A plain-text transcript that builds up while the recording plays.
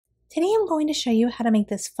Today I'm going to show you how to make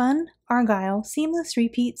this fun ARGYLE seamless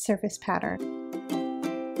repeat surface pattern.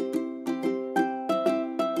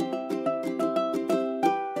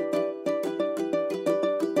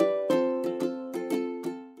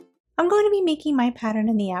 I'm going to be making my pattern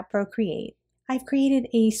in the app Procreate. I've created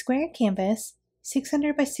a square canvas,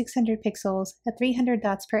 600 by 600 pixels at 300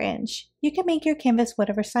 dots per inch. You can make your canvas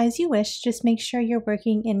whatever size you wish, just make sure you're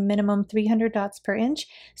working in minimum 300 dots per inch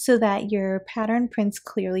so that your pattern prints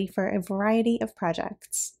clearly for a variety of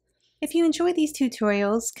projects. If you enjoy these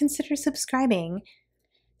tutorials, consider subscribing.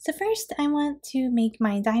 So first I want to make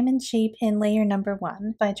my diamond shape in layer number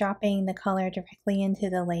 1 by dropping the color directly into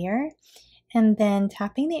the layer and then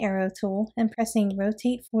tapping the arrow tool and pressing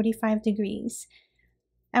rotate 45 degrees.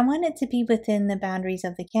 I want it to be within the boundaries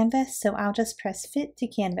of the canvas, so I'll just press fit to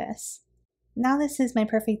canvas. Now this is my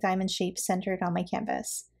perfect diamond shape centered on my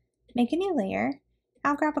canvas. Make a new layer.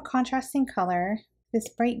 I'll grab a contrasting color, this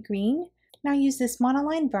bright green. Now use this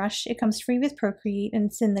monoline brush. It comes free with Procreate and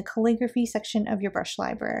it's in the calligraphy section of your brush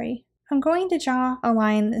library. I'm going to draw a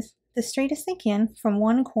line the straightest I can from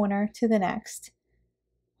one corner to the next.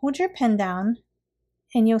 Hold your pen down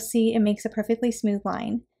and you'll see it makes a perfectly smooth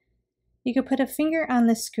line. You could put a finger on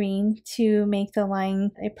the screen to make the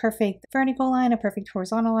line a perfect vertical line, a perfect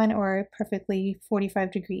horizontal line, or a perfectly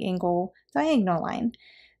 45-degree angle diagonal line.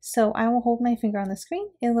 So I will hold my finger on the screen.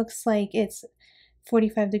 It looks like it's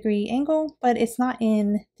 45-degree angle, but it's not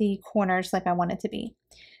in the corners like I want it to be.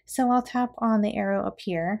 So I'll tap on the arrow up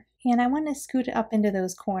here, and I want to scoot it up into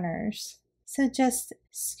those corners. So just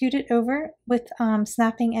scoot it over with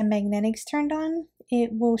snapping and magnetics turned on.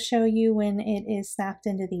 It will show you when it is snapped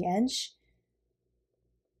into the edge.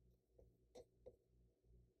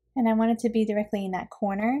 And I want it to be directly in that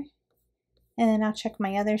corner. And then I'll check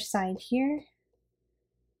my other side here.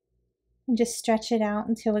 And just stretch it out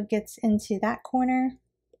until it gets into that corner.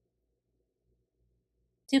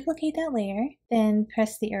 Duplicate that layer, then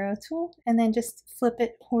press the arrow tool, and then just flip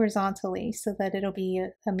it horizontally so that it'll be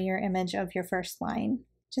a mirror image of your first line.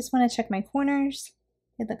 Just want to check my corners.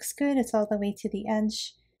 It looks good, it's all the way to the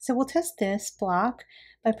edge. So we'll test this block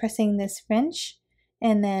by pressing this wrench,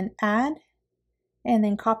 and then add, and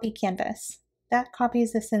then copy canvas. That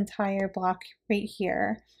copies this entire block right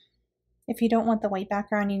here. If you don't want the white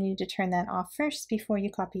background, you need to turn that off first before you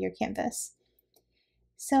copy your canvas.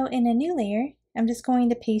 So in a new layer, I'm just going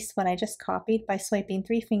to paste what I just copied by swiping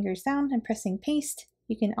 3 fingers down and pressing paste.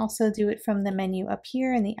 You can also do it from the menu up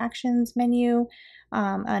here in the actions menu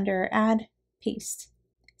under add, paste.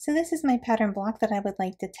 So this is my pattern block that I would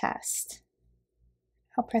like to test.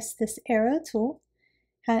 I'll press this arrow tool.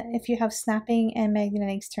 If you have snapping and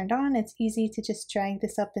magnetics turned on, it's easy to just drag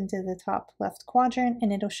this up into the top left quadrant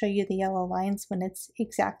and it'll show you the yellow lines when it's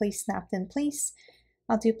exactly snapped in place.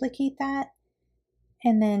 I'll duplicate that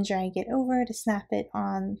and then drag it over to snap it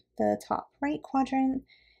on the top right quadrant.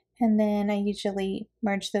 And then I usually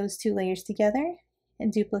merge those 2 layers together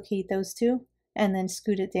and duplicate those 2 and then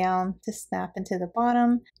scoot it down to snap into the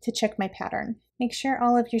bottom to check my pattern. Make sure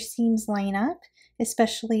all of your seams line up,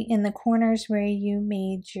 especially in the corners where you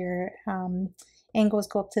made your angles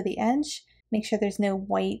go up to the edge. Make sure there's no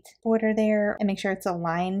white border there and make sure it's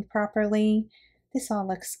aligned properly. This all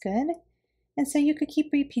looks good. And so you could keep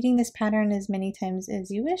repeating this pattern as many times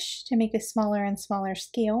as you wish to make a smaller and smaller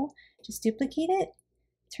scale. Just duplicate it,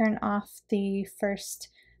 turn off the first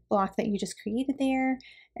block that you just created there,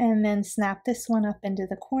 and then snap this one up into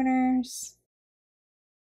the corners.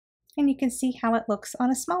 And you can see how it looks on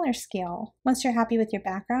a smaller scale. Once you're happy with your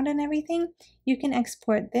background and everything, you can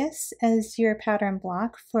export this as your pattern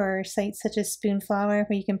block for sites such as Spoonflower,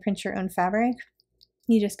 where you can print your own fabric.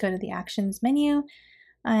 You just go to the actions menu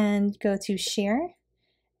and go to share,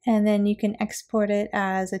 and then you can export it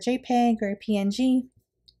as a JPEG or a PNG,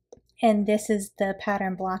 and this is the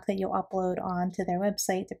pattern block that you'll upload onto their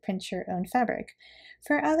website to print your own fabric.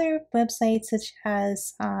 For other websites such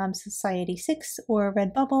as Society6 or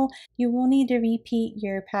Redbubble, you will need to repeat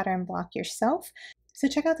your pattern block yourself. So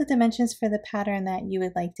check out the dimensions for the pattern that you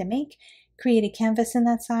would like to make, create a canvas in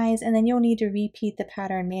that size, and then you'll need to repeat the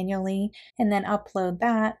pattern manually and then upload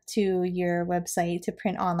that to your website to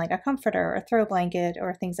print on like a comforter or a throw blanket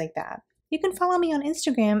or things like that. You can follow me on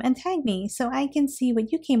Instagram and tag me so I can see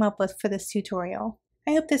what you came up with for this tutorial.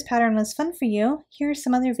 I hope this pattern was fun for you. Here are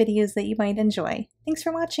some other videos that you might enjoy. Thanks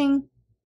for watching!